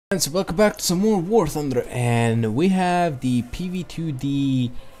So welcome back to some more War Thunder, and we have the PV2-D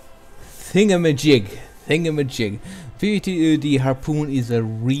thingamajig. PV2-D Harpoon is a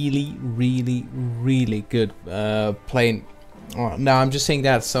really good plane. Now I'm just saying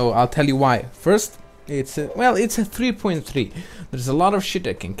that, so I'll tell you why. First, it's a 3.3. There's a lot of shit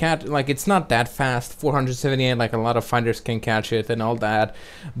that can catch. Like, it's not that fast, 478. Like a lot of fighters can catch it and all that.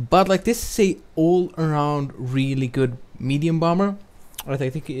 But like, this is a all-around really good medium bomber. I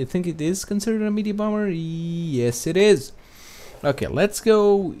think it is considered a medium bomber. Yes, it is. Okay, let's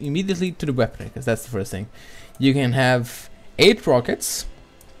go immediately to the weaponry, because that's the first thing. You can have 8 rockets,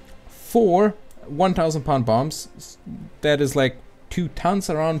 4 1,000-pound bombs. That is like 2 tons,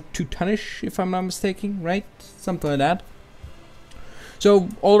 around 2 tonish, if I'm not mistaken, right? Something like that. So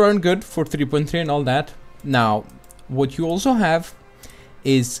all around good for 3.3 and all that. Now, what you also have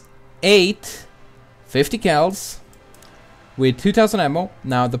is 8 50 cals with 2,000 ammo.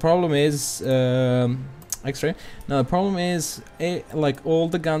 Now the problem is X-ray. Now the problem is like all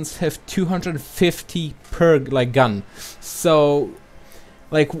the guns have 250 per gun. So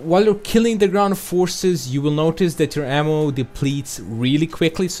like while you're killing the ground forces, you will notice that your ammo depletes really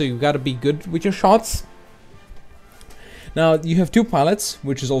quickly. So you gotta be good with your shots. Now you have 2 pilots,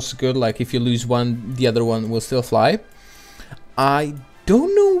 which is also good. Like if you lose one, the other one will still fly. I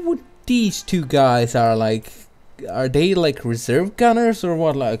don't know what these 2 guys are like. Are they like reserve gunners or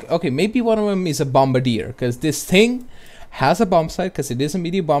what? Like, okay, maybe one of them is a bombardier, because this thing has a bomb sight, because it is a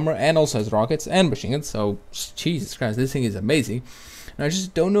medium bomber and also has rockets and machine guns. So Jesus Christ, this thing is amazing. And I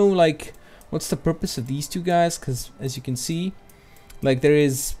just don't know like what's the purpose of these 2 guys, because as you can see, like there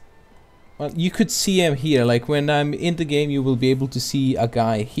is, well, you could see him here. Like when I'm in the game, you will be able to see a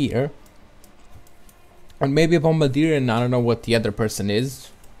guy here, and maybe a bombardier, and I don't know what the other person is.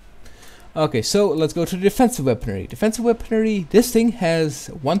 Okay, so let's go to the defensive weaponry. Defensive weaponry, this thing has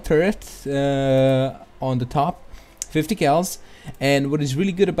 1 turret on the top, 50 cals, and what is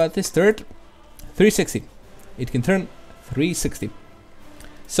really good about this turret, 360. It can turn 360.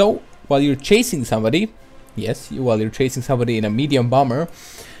 So while you're chasing somebody, while you're chasing somebody in a medium bomber,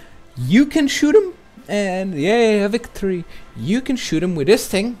 you can shoot him, and yeah, victory. You can shoot him with this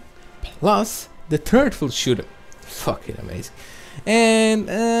thing, plus the turret will shoot him. Fucking amazing. And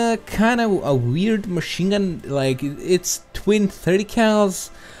kind of a weird machine gun, like it's twin 30 cals,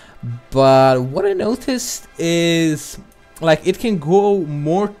 but what I noticed is like it can go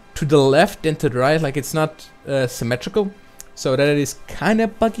more to the left than to the right, like it's not symmetrical, so that is kind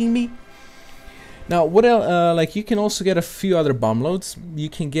of bugging me. Now what else, like you can also get a few other bomb loads. You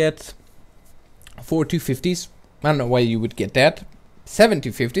can get 4 250s. I don't know why you would get that. 7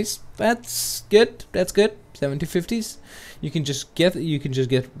 250s, that's good, 7 250s. You can just get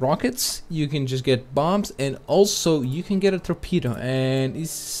rockets, you can just get bombs, and also you can get a torpedo, and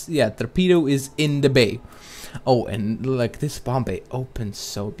torpedo is in the bay. Oh, and like this bomb bay opens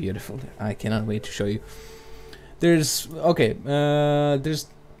so beautiful. I cannot wait to show you. There's there's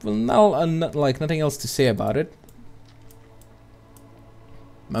like nothing else to say about it.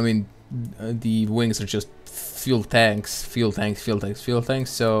 I mean, the wings are just fuel tanks.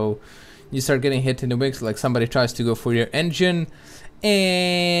 So you start getting hit in the wings, like somebody tries to go for your engine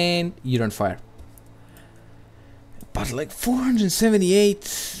and you don't fire. But like 478,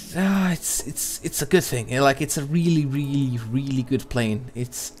 it's a good thing. Like it's a really good plane.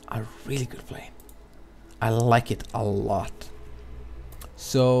 It's a really good plane. I like it a lot.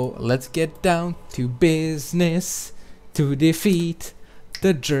 So let's get down to business to defeat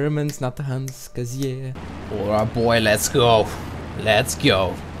the Germans, not the Huns, cause yeah. Alright boy, let's go.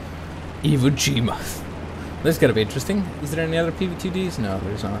 Iwo Jima. This is gonna be interesting. Is there any other PV2Ds? No,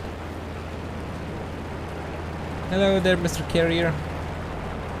 there's not. Hello there, Mr. Carrier.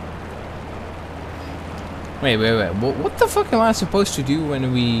 Wait. What the fuck am I supposed to do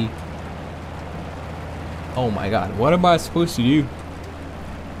when we... Oh my god, what am I supposed to do?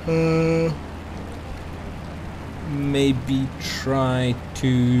 Maybe try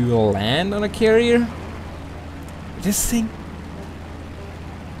to land on a carrier? This thing?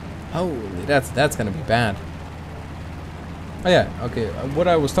 Holy, that's gonna be bad. Oh yeah, okay. What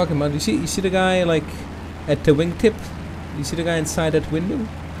I was talking about, you see the guy like at the wingtip? You see the guy inside that window?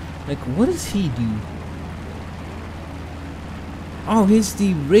 Like, what does he do? Oh, he's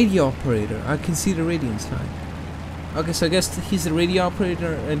the radio operator. I can see the radio inside. Okay, so I guess he's the radio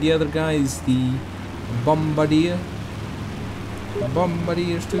operator, and the other guy is the bombardier.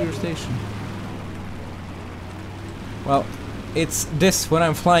 Bombardiers to your station. Well, it's this when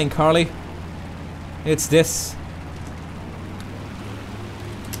I'm flying, Carly. It's this.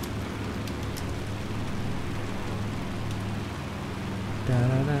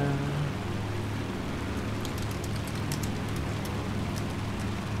 Da-da-da.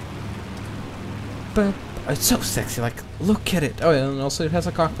 But it's so sexy, like, look at it. Oh yeah, and also it has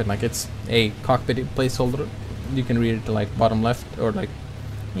a cockpit, like it's a cockpit placeholder. You can read it to like bottom left or like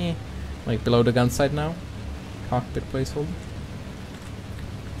below the gun sight now. Cockpit placeholder.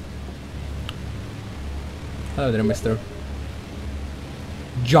 Hello there, Mr.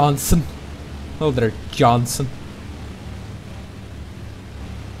 Johnson. Hello there, Johnson.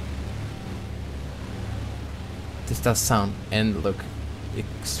 This does sound and look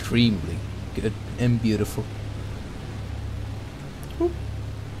extremely good and beautiful. Oop.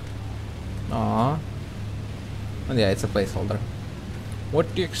 Aww. And yeah, it's a placeholder.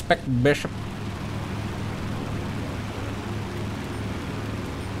 What do you expect, Bishop?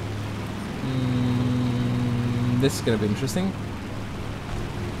 This is gonna be interesting.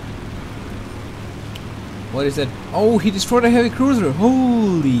 What is that? Oh, he destroyed a heavy cruiser.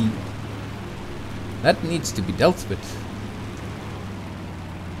 Holy! That needs to be dealt with.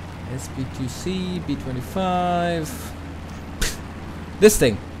 SB2C, B25. This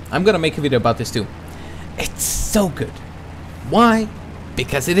thing. I'm gonna make a video about this too. It's so good. Why?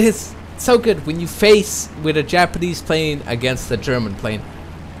 Because it is so good when you face with a Japanese plane against a German plane.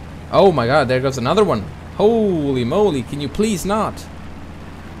 Oh my god, there goes another one. Holy moly, can you please not?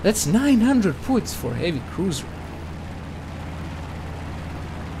 That's 900 points for a heavy cruiser.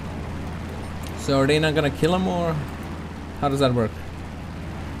 So are they not gonna kill him, or how does that work?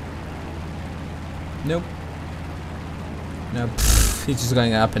 Nope. No, he's just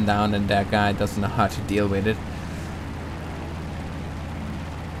going up and down, and that guy doesn't know how to deal with it.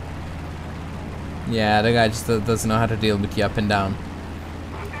 Yeah, the guy just doesn't know how to deal with the up and down.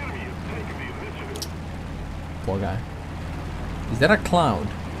 Poor guy. Is that a cloud?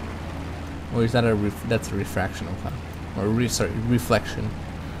 Or is that that's a refraction of cloud? Or sorry, reflection.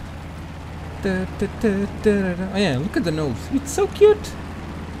 Oh yeah, look at the nose. It's so cute.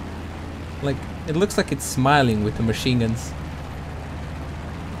 Like, it looks like it's smiling with the machine guns.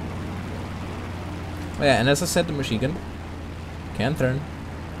 Oh yeah, and as I said, the machine gun can turn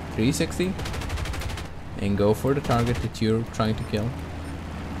 360 and go for the target that you're trying to kill.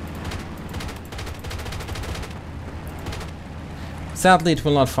 Sadly, it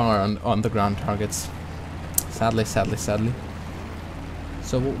will not fire on the ground targets. Sadly, sadly, sadly.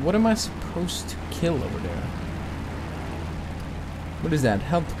 So what am I supposed to kill over there? What is that?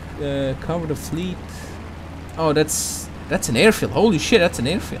 Help cover the fleet. Oh, that's an airfield. Holy shit, that's an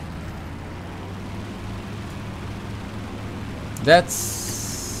airfield.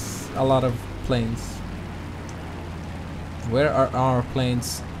 That's a lot of planes. Where are our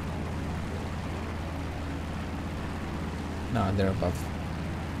planes? No, they're above.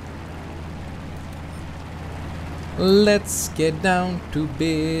 Let's get down to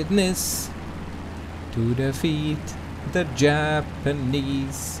business to defeat the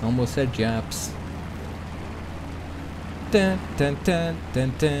Japanese. Almost said Japs. Dun dun dun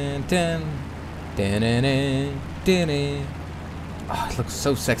dun dun dun. Dun dun dun dun dun. Oh, it looks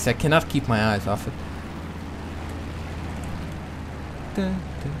so sexy. I cannot keep my eyes off it. Dun,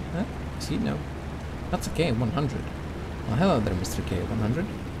 dun. Huh? See, no. That's a K100. Well, hello there, Mr. K100.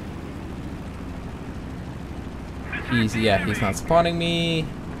 He's not spotting me.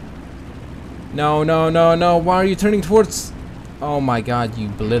 No, no, no, no. Why are you turning towards? Oh my god, you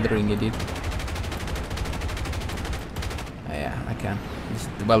blithering idiot. Yeah, I can.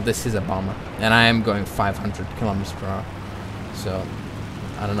 This is a bomber. And I am going 500 kilometers per hour. So,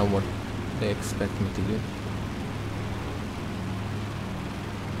 I don't know what they expect me to do.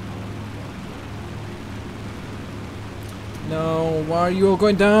 No, why are you all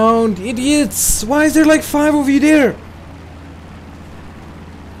going down? Idiots! Why is there like 5 of you there?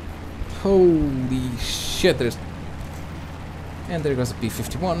 Holy shit, there's... And there goes a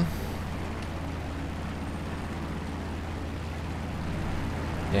P-51.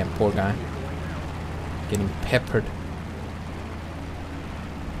 Damn, poor guy. Getting peppered.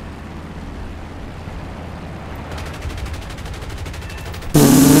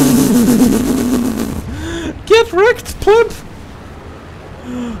 Get wrecked, pleb!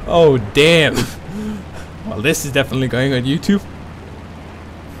 Oh, damn. Well, this is definitely going on YouTube.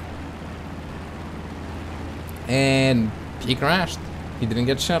 And he crashed. He didn't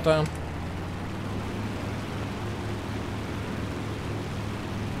get shot down.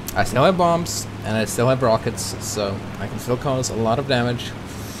 I still have bombs, and I still have rockets, so I can still cause a lot of damage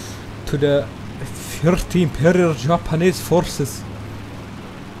to the 30 Imperial Japanese forces.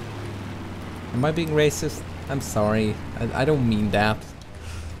 Am I being racist? I'm sorry. I don't mean that.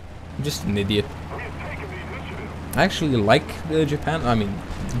 I'm just an idiot. I actually like Japan. I mean,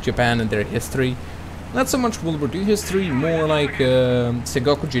 Japan and their history. Not so much World War II history, more like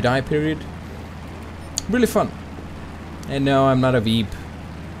Sengoku Jidai period. Really fun. And no, I'm not a Veeb.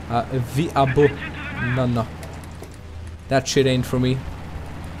 No. That shit ain't for me.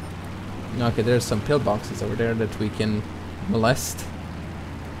 Okay, there's some pillboxes over there that we can molest.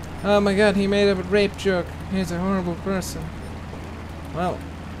 Oh my god, he made a rape joke. He's a horrible person. Well,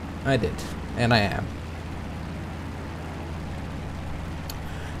 I did. And I am.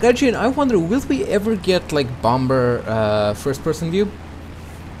 Gajin, I wonder, will we ever get like bomber first person view?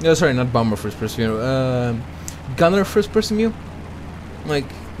 No, sorry, not bomber first person view. Gunner first person view? Like,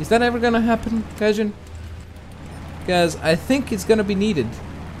 is that ever gonna happen, Gajin? Because I think it's gonna be needed.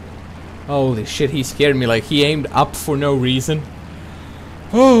 Holy shit, he scared me, like he aimed up for no reason.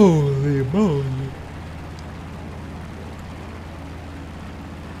 Holy moly.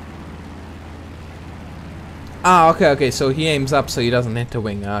 Ah, okay, so he aims up so he doesn't hit the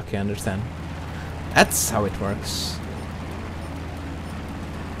wing. Okay, understand. That's how it works.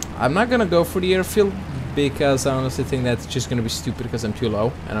 I'm not gonna go for the airfield because I honestly think that's just gonna be stupid because I'm too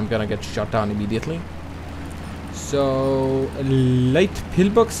low and I'm gonna get shot down immediately. So, light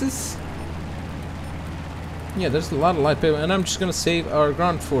pillboxes? Yeah, there's a lot of light pillboxes and I'm just gonna save our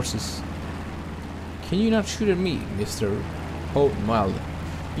ground forces. Can you not shoot at me, Mr. Oh, well,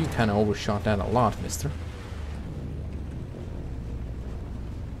 you kinda overshot that a lot, mister.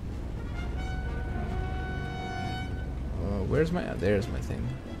 Where's my... there's my thing.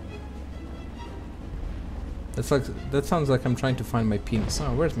 That's like... that sounds like I'm trying to find my penis.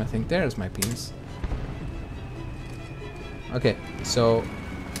 Oh, where's my thing? There's my penis. Okay, so...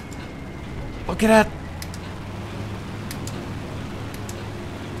 look at that!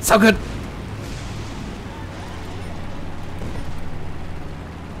 So good!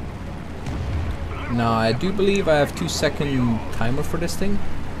 Now, I do believe I have 2-second timer for this thing.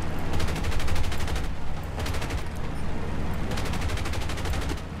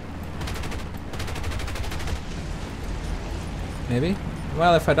 Maybe?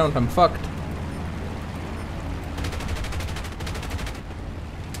 Well, if I don't, I'm fucked.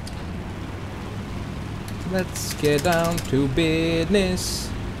 Let's get down to business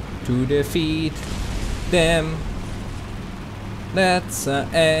to defeat them. That's an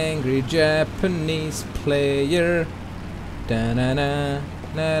angry Japanese player. Da-na-na,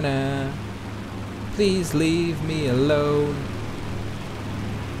 na-na. Please leave me alone.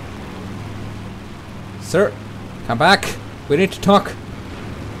 Sir, come back. We need to talk.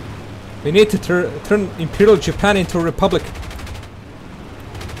 We need to turn Imperial Japan into a republic.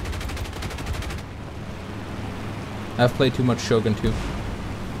 I've played too much Shogun 2.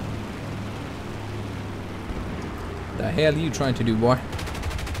 The hell are you trying to do, boy?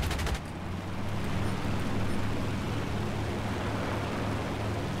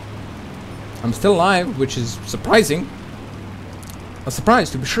 I'm still alive, which is surprising. A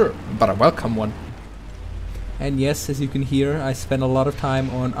surprise to be sure, but a welcome one. And yes, as you can hear, I spend a lot of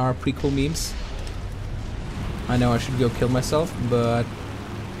time on our prequel memes. I know I should go kill myself, but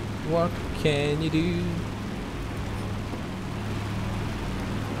what can you do?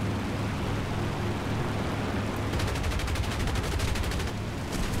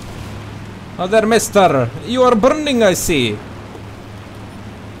 Oh there, mister! You are burning, I see!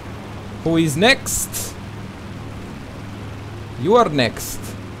 Who is next? You are next.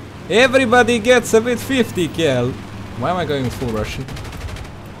 Everybody gets a bit 50 cal. Why am I going full Russian?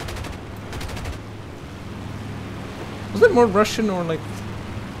 Was it more Russian or like...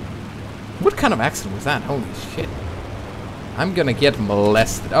 what kind of accent was that? Holy shit. I'm gonna get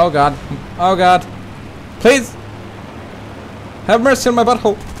molested. Oh god. Oh god. Please! Have mercy on my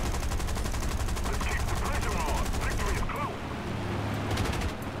butthole.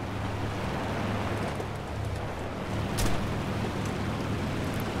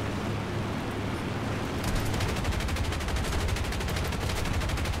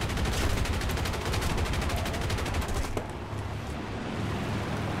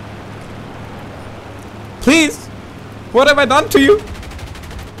 Please! What have I done to you?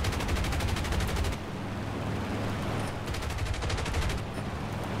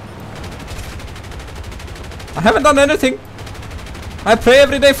 I haven't done anything. I pray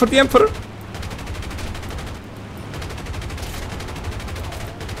every day for the Emperor.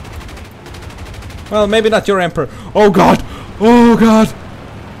 Well, maybe not your Emperor. Oh god! Oh god!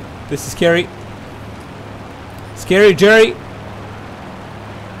 This is scary. Scary Jerry.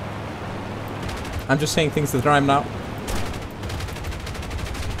 I'm just saying things that rhyme now.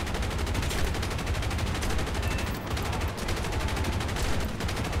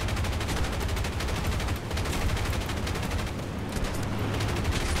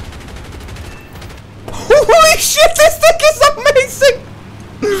 shit, this thing is amazing!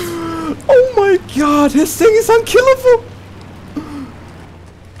 Oh my god, this thing is unkillable!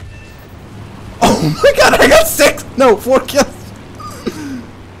 Oh my god, I got 4 kills!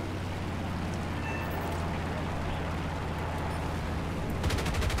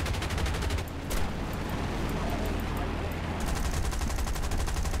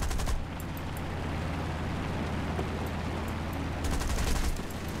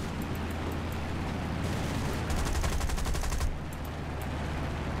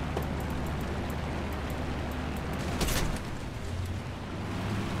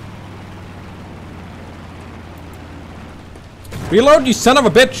 Reload, you son of a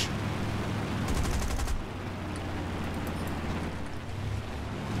bitch!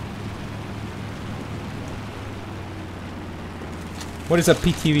 What is a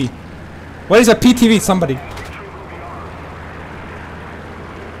PTV? What is a PTV, somebody?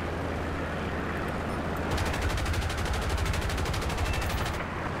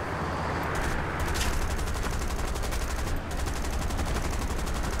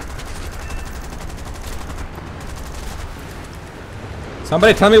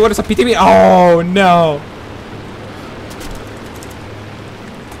 Somebody tell me what is a PTV? Oh no!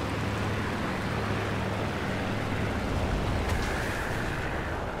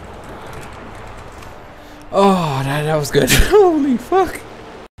 Oh, that was good. Holy fuck!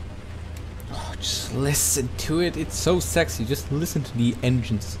 Oh, just listen to it. It's so sexy. Just listen to the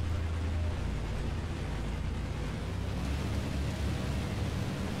engines.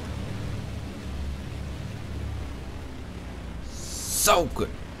 So good,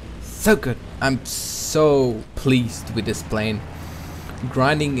 so good. I'm so pleased with this plane.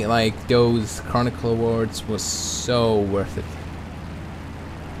 Grinding like those Chronicle awards was so worth it.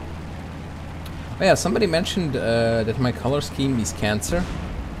 Oh yeah, somebody mentioned that my color scheme is Cancer.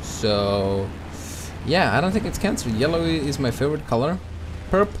 So yeah, I don't think it's Cancer. Yellow is my favorite color.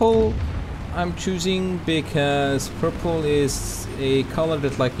 Purple I'm choosing because purple is a color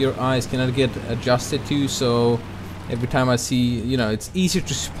that like your eyes cannot get adjusted to, so every time I see, you know, it's easier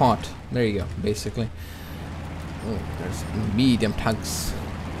to spot. There you go, basically. Oh, there's medium tanks.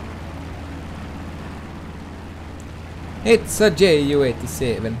 It's a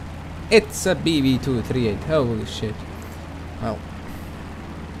Ju-87. It's a PV2-38. Holy shit. Well.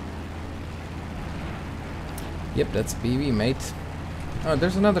 Yep, that's PV, mate. Oh,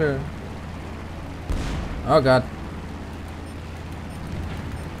 there's another. Oh god.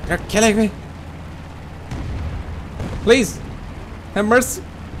 They're killing me. Please, have mercy.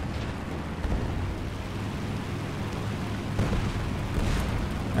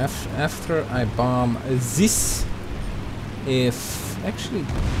 After I bomb this, if actually,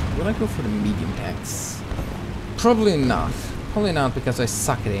 will I go for the medium tanks? Probably not. Probably not because I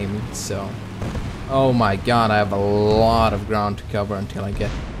suck at aiming. So, oh my god, I have a lot of ground to cover until I get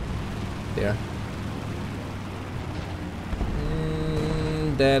there.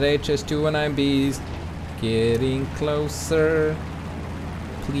 That HS219B's getting closer.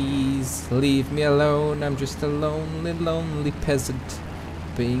 Please leave me alone. I'm just a lonely, lonely peasant.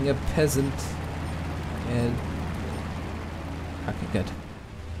 Being a peasant. And okay, good.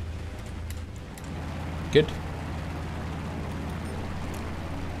 Good.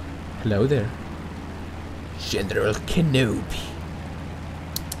 Hello there, General Kenobi.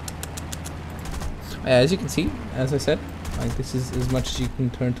 As you can see, as I said, like this is as much as you can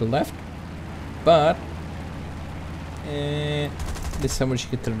turn to the left, but this is how much you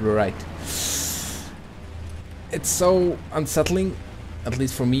can turn to the right. It's so unsettling, at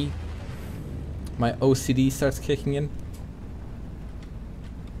least for me. My OCD starts kicking in.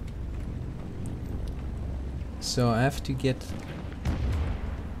 So I have to get...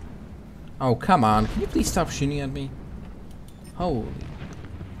 Oh, come on. Can you please stop shooting at me? Holy...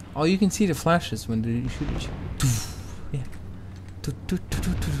 Oh, you can see the flashes when they shoot each other. Yeah.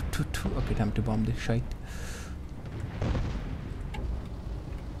 Okay, time to bomb this shite.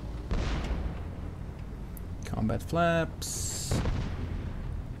 Combat flaps.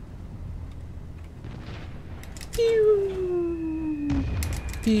 Pew!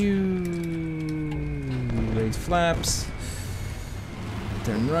 Pew! Raise flaps.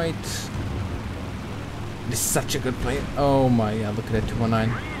 Turn right. This is such a good plane. Oh my god, look at that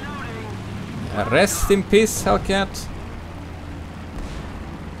 219. Rest in peace, Hellcat.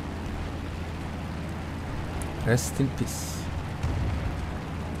 Rest in peace.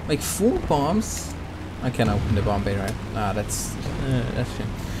 Like 4 bombs. I can't open the bomb bay, right? Ah, that's shit.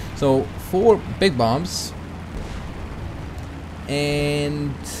 So 4 big bombs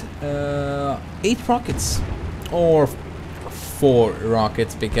and 8 rockets, or 4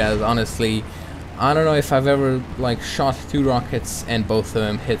 rockets, because honestly I don't know if I've ever like shot 2 rockets and both of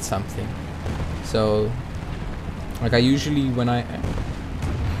them hit something. So like I usually when I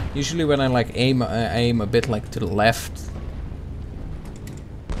like aim a bit like to the left.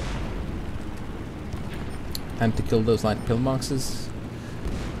 Time to kill those light pillboxes.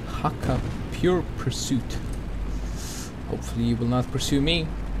 Haka pure pursuit. Hopefully you will not pursue me.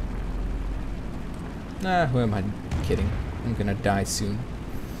 Nah, who am I kidding? I'm gonna die soon.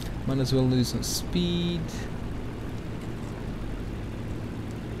 Might as well lose some speed.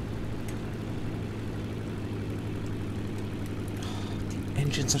 The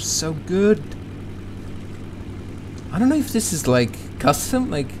engines are so good. I don't know if this is like custom,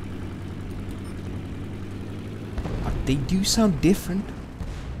 like, but they do sound different.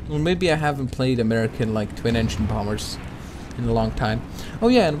 Well, maybe I haven't played American like twin engine bombers in a long time. Oh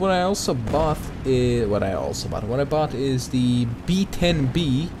yeah, and what I bought is the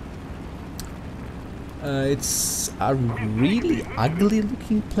B-10B. It's a really ugly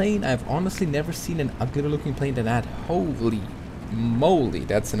looking plane. I've honestly never seen an ugly looking plane than that. Holy moly,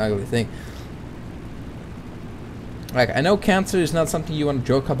 that's an ugly thing. Like, I know cancer is not something you want to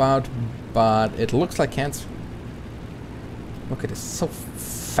joke about, but it looks like cancer. Look at it, so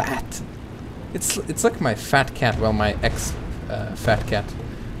fat. It's like my fat cat. Well, my ex fat cat.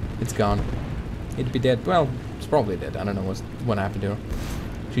 It's gone. It'd be dead. Well, it's probably dead. I don't know what happened to her.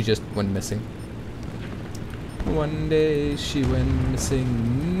 She just went missing. One day she went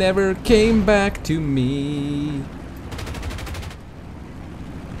missing, never came back to me.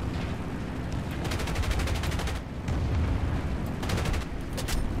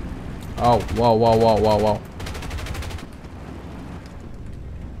 Oh, whoa, whoa, whoa, whoa, whoa.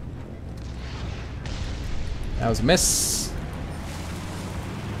 That was a miss.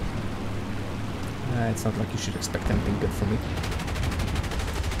 It's not like you should expect anything good from me.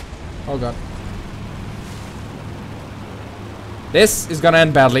 Oh god. This is gonna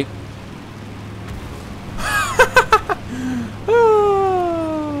end badly.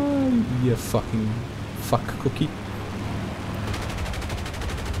 You fucking fuck cookie.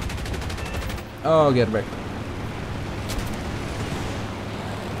 Oh, get wrecked.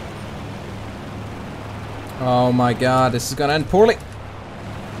 Oh my god, this is gonna end poorly.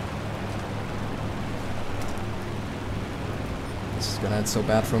 This is gonna end so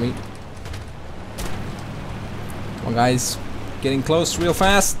bad for me. Come on, guys. Getting close real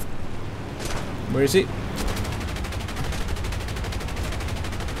fast. Where is he?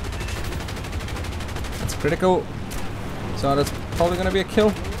 That's critical. So that's probably gonna be a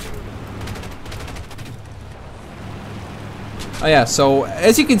kill. Oh yeah, so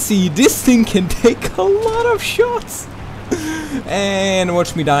as you can see, this thing can take a lot of shots. And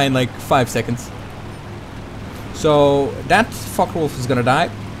watch me die in like 5 seconds. So that fuckwolf is gonna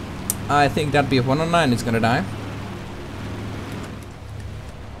die. I think that BF-109 is gonna die.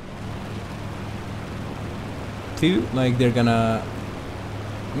 Two, like they're gonna...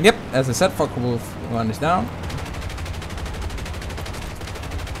 Yep, as I said, fuckwolf 1 is down.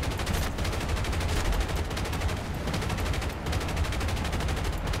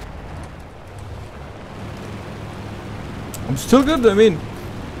 I'm still good, I mean,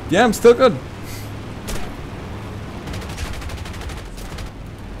 yeah, I'm still good.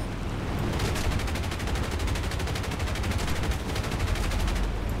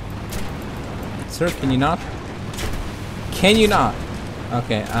 Sir, can you not? Can you not?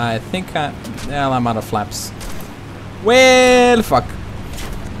 Okay, I think well, I'm out of flaps. Well, fuck.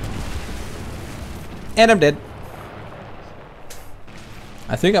 And I'm dead.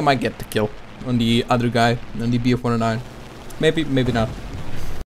 I think I might get the kill on the other guy, on the BF-109. Maybe, maybe not.